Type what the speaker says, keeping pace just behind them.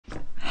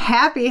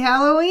Happy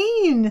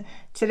Halloween!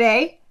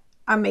 Today,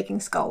 I'm making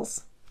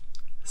skulls.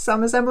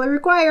 Some assembly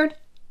required.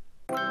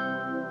 So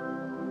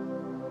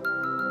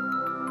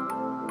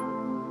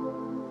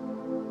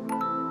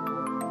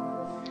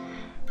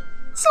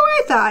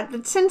I thought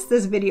that since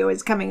this video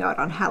is coming out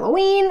on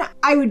Halloween,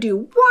 I would do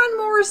one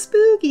more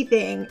spooky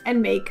thing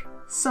and make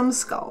some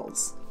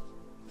skulls.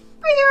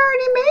 But you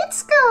already made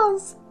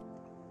skulls!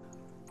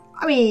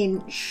 I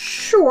mean,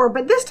 sure,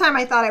 but this time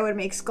I thought I would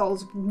make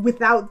skulls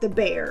without the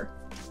bear.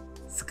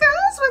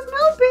 Skulls with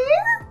no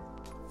bear?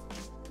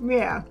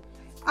 Yeah.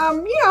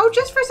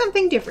 Just for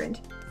something different.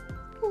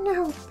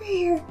 No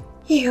bear,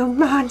 you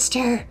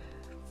monster.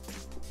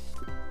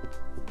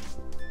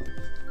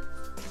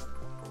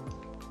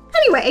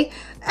 Anyway,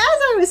 as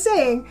I was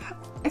saying,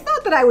 I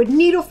thought that I would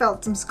needle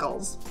felt some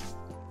skulls.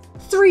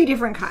 3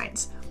 different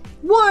kinds.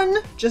 1,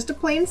 just a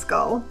plain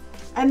skull,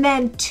 and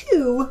then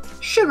 2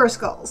 sugar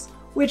skulls,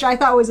 which I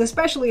thought was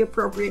especially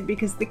appropriate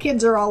because the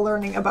kids are all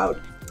learning about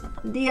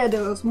Dia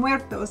de los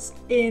Muertos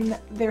in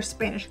their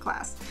Spanish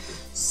class.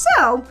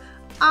 So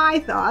I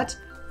thought,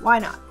 why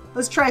not?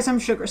 Let's try some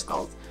sugar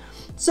skulls.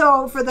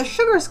 So for the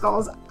sugar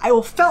skulls, I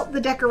will felt the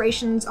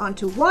decorations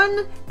onto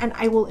one and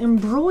I will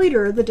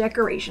embroider the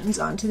decorations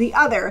onto the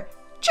other,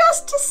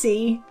 just to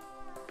see.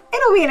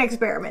 It'll be an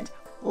experiment.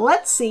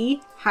 Let's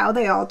see how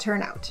they all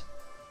turn out.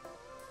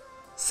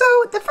 So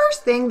the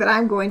first thing that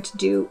I'm going to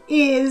do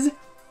is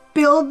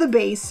build the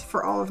base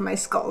for all of my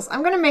skulls.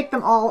 I'm going to make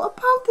them all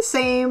about the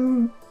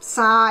same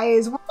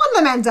size. One of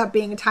them ends up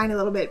being a tiny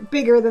little bit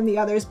bigger than the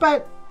others,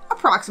 but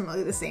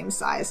approximately the same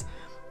size.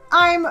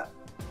 I'm a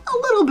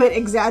little bit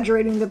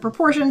exaggerating the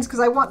proportions because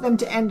I want them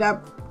to end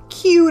up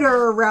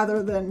cuter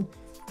rather than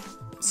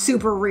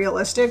super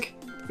realistic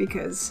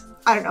because,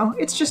 I don't know,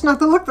 it's just not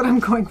the look that I'm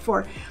going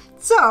for.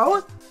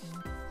 So,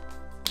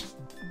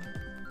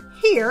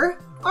 here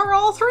are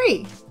all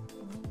 3.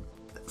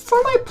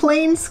 For my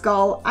plain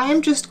skull,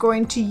 I'm just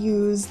going to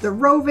use the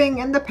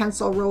roving and the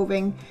pencil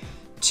roving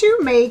to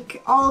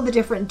make all the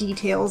different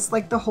details,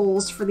 like the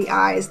holes for the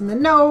eyes and the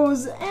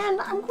nose, and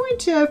I'm going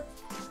to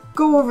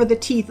go over the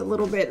teeth a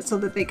little bit so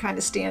that they kind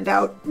of stand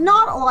out.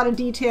 Not a lot of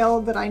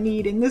detail that I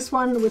need in this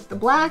one with the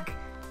black,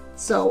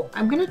 so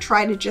I'm going to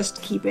try to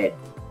just keep it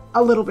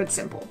a little bit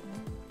simple.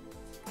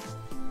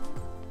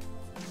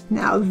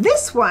 Now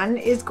this one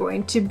is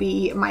going to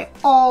be my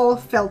all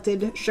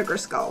felted sugar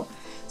skull.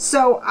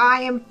 So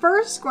I am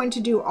first going to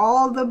do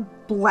all the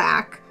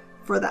black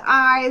for the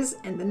eyes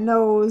and the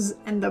nose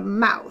and the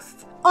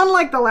mouth.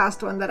 Unlike the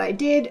last one that I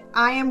did,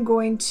 I am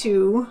going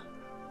to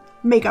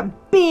make a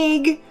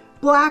big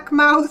black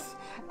mouth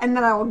and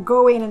then I will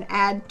go in and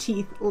add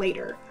teeth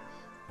later.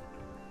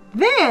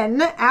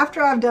 Then,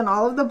 after I've done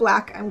all of the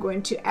black, I'm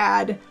going to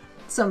add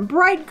some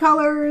bright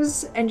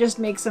colors and just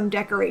make some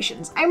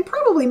decorations. I'm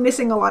probably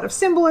missing a lot of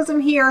symbolism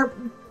here,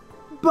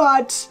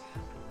 but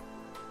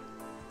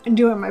I'm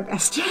doing my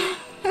best.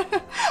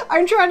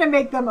 I'm trying to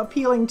make them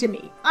appealing to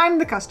me. I'm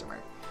the customer.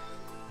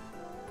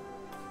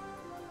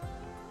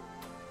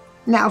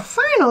 Now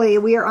finally,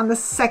 we are on the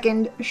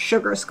second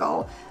sugar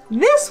skull.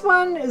 This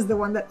one is the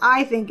one that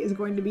I think is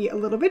going to be a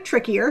little bit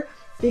trickier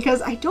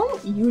because I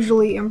don't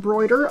usually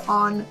embroider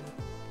on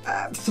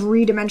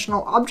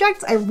 3-dimensional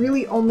objects. I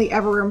really only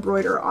ever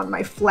embroider on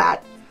my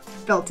flat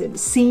felted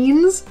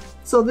scenes.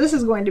 So this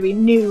is going to be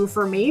new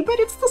for me, but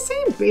it's the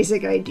same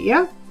basic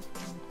idea.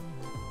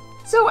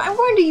 So I'm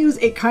going to use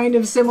a kind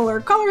of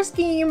similar color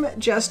scheme,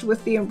 just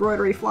with the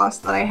embroidery floss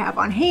that I have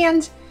on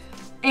hand.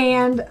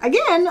 And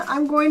again,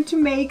 I'm going to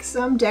make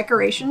some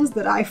decorations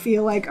that I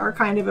feel like are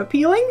kind of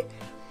appealing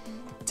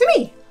to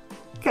me,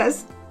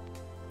 because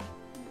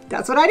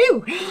that's what I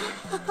do.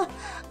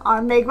 I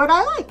make what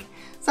I like.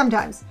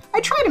 Sometimes. I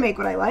try to make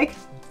what I like.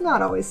 It's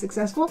not always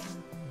successful.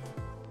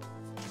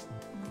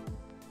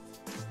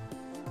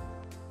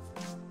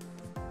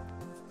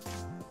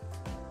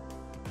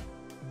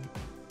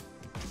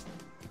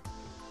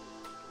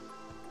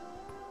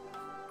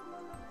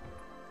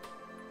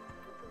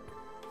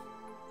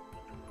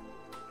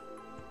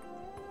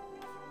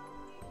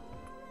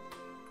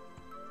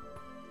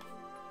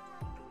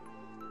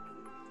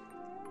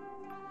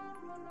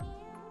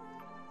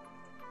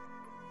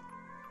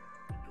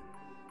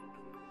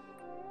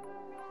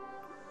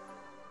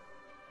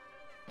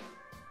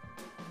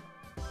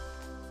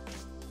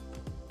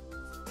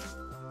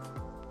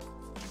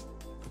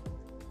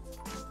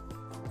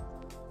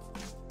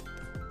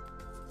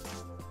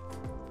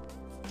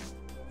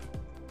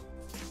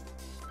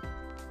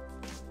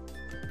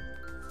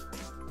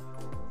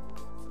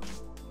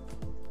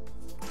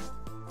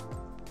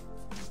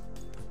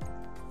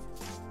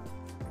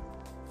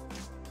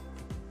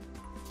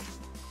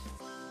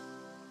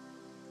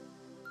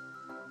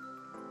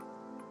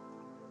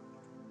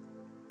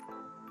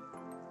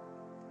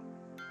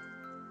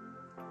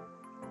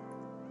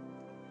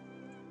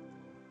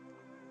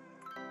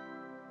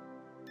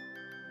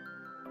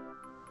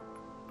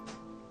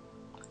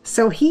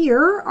 So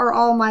here are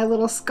all my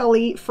little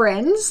Scully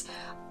friends.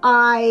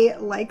 I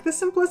like the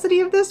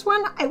simplicity of this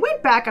one. I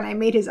went back and I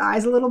made his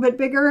eyes a little bit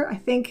bigger. I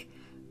think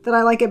that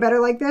I like it better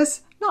like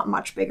this. Not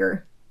much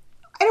bigger.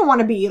 I don't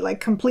want to be like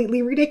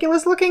completely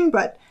ridiculous looking,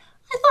 but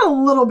I thought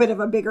a little bit of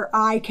a bigger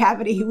eye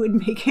cavity would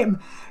make him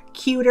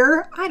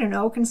cuter. I don't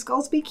know, can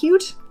skulls be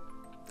cute?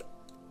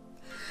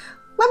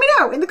 Let me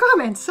know in the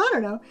comments, I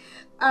don't know.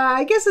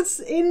 I guess it's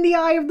in the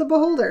eye of the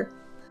beholder.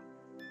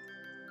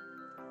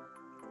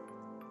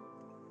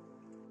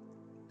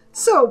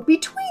 So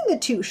between the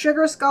two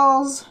sugar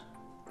skulls,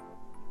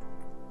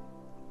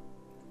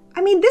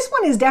 I mean, this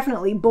one is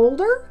definitely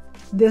bolder.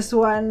 This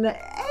one,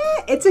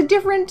 it's a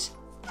different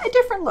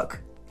look.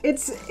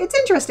 It's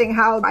interesting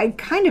how I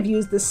kind of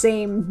use the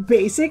same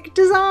basic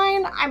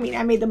design. I mean,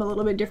 I made them a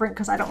little bit different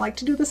because I don't like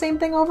to do the same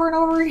thing over and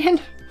over again.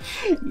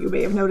 You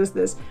may have noticed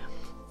this.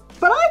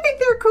 But I think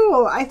they're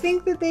cool. I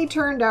think that they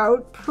turned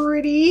out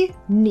pretty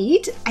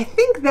neat. I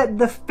think that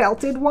the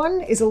felted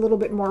one is a little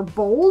bit more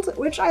bold,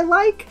 which I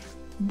like.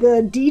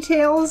 The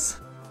details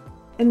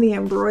in the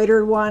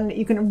embroidered one,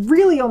 you can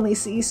really only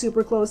see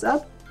super close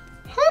up.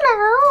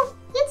 Hello,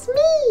 it's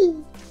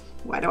me.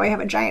 Why do I have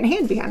a giant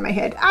hand behind my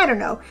head? I don't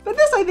know. But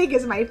this I think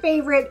is my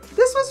favorite.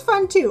 This was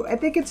fun too. I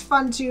think it's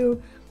fun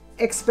to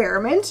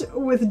experiment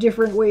with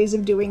different ways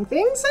of doing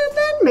things, and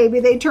then maybe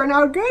they turn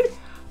out good.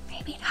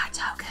 Maybe not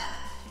so good.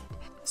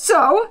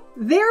 So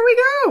there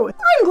we go.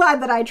 I'm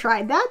glad that I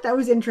tried that. That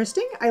was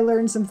interesting. I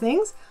learned some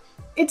things.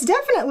 It's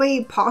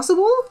definitely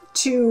possible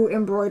to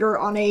embroider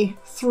on a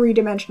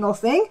three-dimensional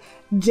thing.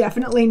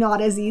 Definitely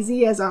not as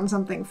easy as on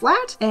something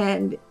flat,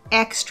 and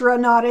extra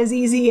not as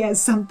easy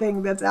as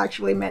something that's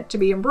actually meant to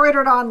be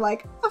embroidered on,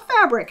 like a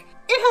fabric.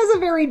 It has a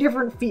very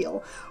different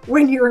feel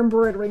when you're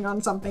embroidering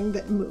on something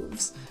that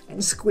moves and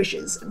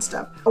squishes and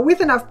stuff.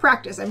 With enough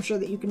practice, I'm sure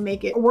that you can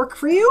make it work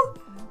for you.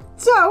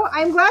 So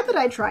I'm glad that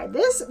I tried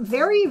this.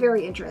 Very,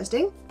 very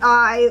interesting.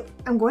 I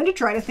am going to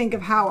try to think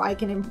of how I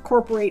can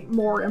incorporate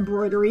more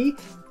embroidery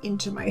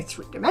into my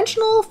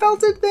three-dimensional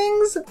felted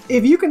things.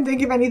 If you can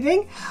think of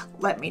anything,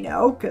 let me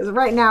know, because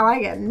right now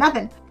I get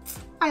nothing.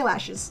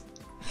 Eyelashes.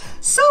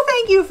 So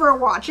thank you for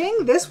watching.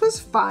 This was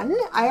fun.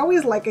 I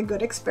always like a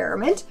good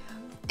experiment.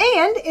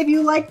 And if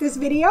you like this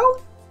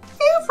video,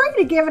 feel free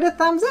to give it a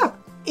thumbs up.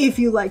 If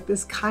you like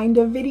this kind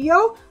of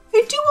video,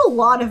 I do a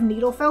lot of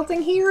needle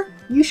felting here.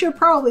 You should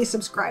probably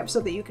subscribe so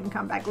that you can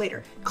come back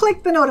later.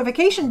 Click the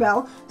notification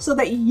bell so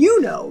that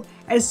you know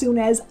as soon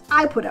as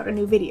I put out a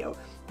new video.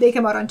 They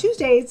come out on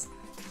Tuesdays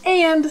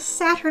and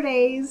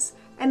Saturdays,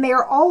 and they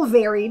are all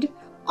varied.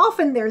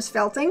 Often there's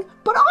felting,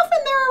 but often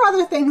there are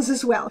other things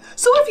as well.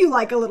 So if you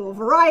like a little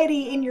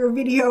variety in your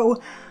video,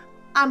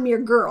 I'm your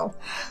girl.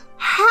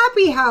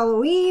 Happy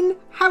Halloween,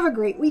 have a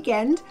great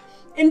weekend.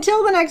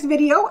 Until the next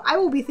video, I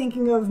will be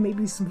thinking of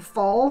maybe some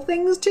fall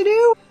things to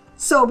do.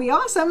 So be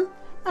awesome,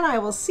 and I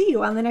will see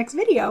you on the next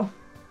video.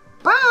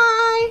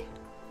 Bye!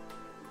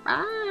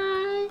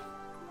 Bye!